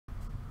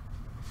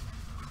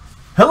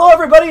Hello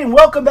everybody and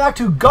welcome back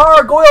to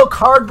Gargoyle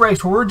Card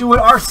Breaks, where we're doing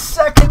our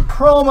second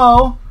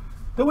promo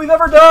that we've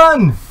ever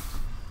done.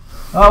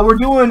 We're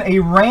doing a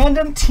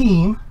random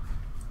team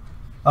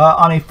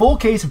on a full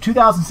case of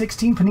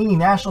 2016 Panini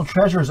National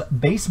Treasures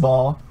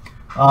Baseball.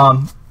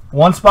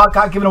 One spot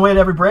got given away at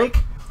every break.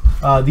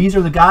 These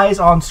are the guys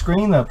on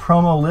screen, the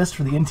promo list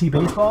for the NT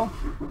Baseball.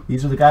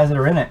 These are the guys that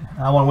are in it.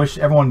 I want to wish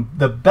everyone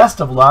the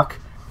best of luck.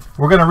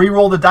 We're going to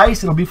re-roll the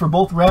dice. It'll be for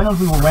both randoms.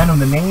 We will random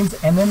the names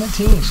and then the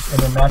teams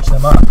and then match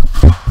them up.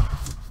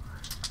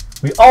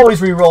 We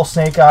always re-roll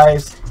Snake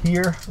Eyes.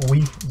 Here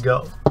we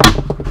go.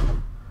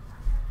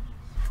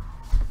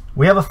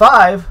 We have a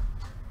 5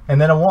 and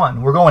then a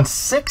 1. We're going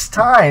 6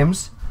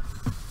 times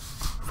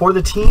for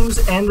the teams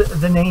and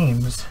the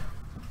names.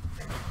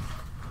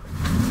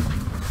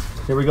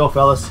 Here we go,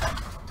 fellas.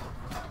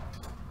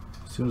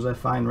 As soon as I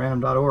find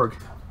random.org,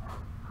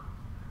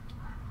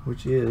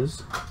 which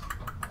is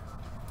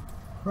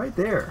right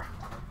there.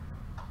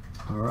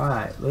 All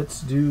right,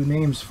 let's do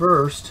names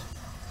first.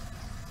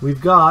 We've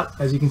got,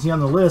 as you can see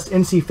on the list,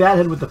 NC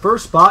Fathead with the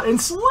first spot and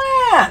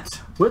Slant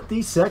with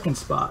the second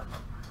spot.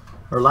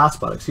 Or last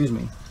spot, excuse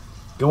me.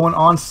 Going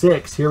on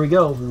 6. Here we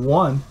go.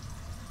 1,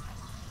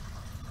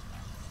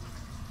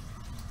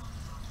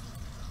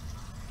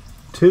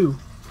 2,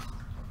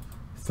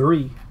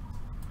 3,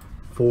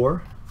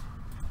 4,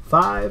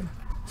 5,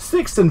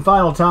 6th and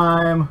final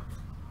time.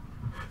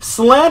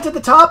 Slant at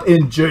the top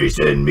and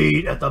Jason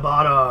Meat at the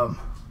bottom.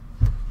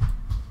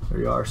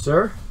 There you are,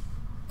 sir.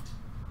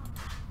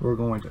 We're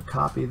going to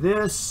copy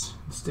this,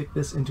 stick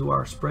this into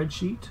our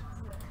spreadsheet.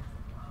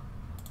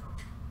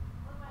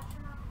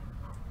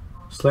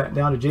 Slant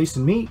down to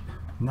Jason Meat.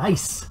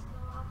 Nice.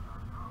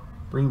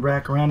 Bring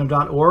back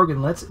random.org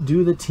and let's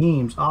do the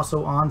teams.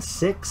 Also on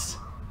 6.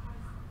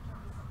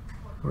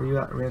 Where are you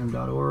at,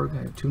 random.org?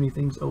 I have too many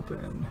things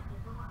open.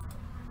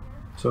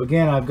 So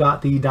again, I've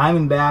got the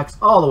Diamondbacks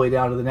all the way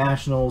down to the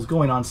Nationals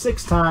going on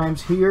 6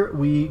 times. Here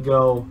we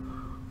go.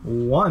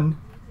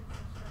 1,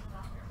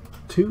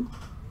 2,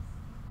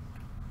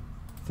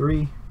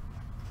 3,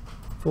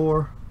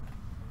 4,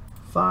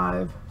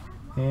 5,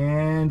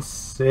 and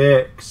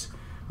 6.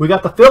 We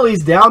got the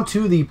Phillies down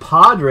to the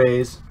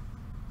Padres.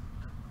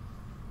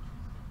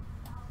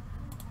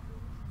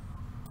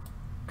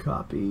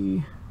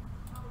 Copy.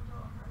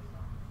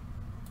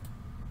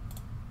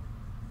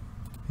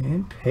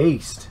 And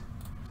paste.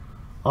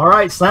 All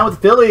right, Slant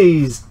with the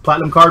Phillies,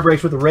 Platinum Card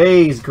Breaks with the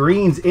Rays,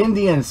 Greens,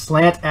 Indians,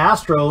 Slant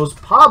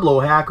Astros,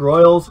 Pablo Hack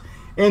Royals,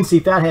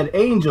 NC Fathead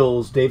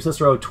Angels, Dave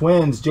Cicero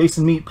Twins,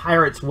 Jason Meat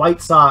Pirates,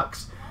 White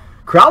Sox,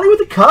 Crowley with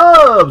the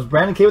Cubs,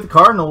 Brandon K with the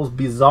Cardinals,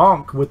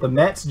 Bizonk with the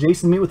Mets,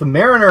 Jason Meat with the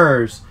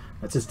Mariners,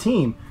 that's his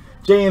team,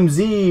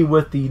 JMZ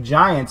with the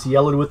Giants,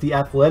 Yellowed with the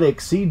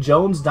Athletics, C.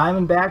 Jones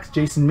Diamondbacks,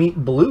 Jason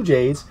Meat Blue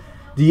Jays,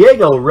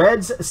 Diego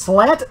Reds,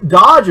 Slant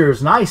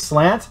Dodgers, nice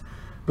Slant.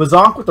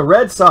 Bazonk with the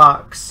Red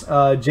Sox,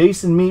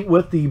 Jason Meat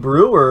with the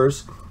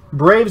Brewers,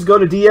 Braves go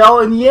to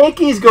DL, and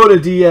Yankees go to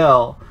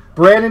DL.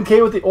 Brandon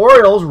K with the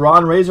Orioles,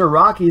 Ron Razor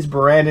Rockies,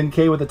 Brandon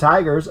K with the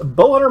Tigers,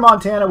 Bowhunter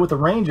Montana with the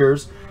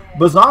Rangers,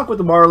 Bazonk with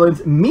the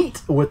Marlins,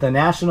 Meat with the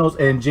Nationals,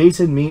 and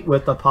Jason Meat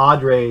with the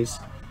Padres.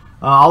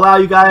 I'll allow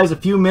you guys a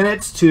few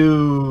minutes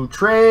to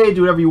trade,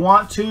 do whatever you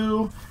want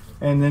to,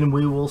 and then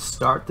we will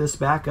start this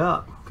back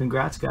up.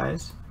 Congrats,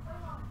 guys.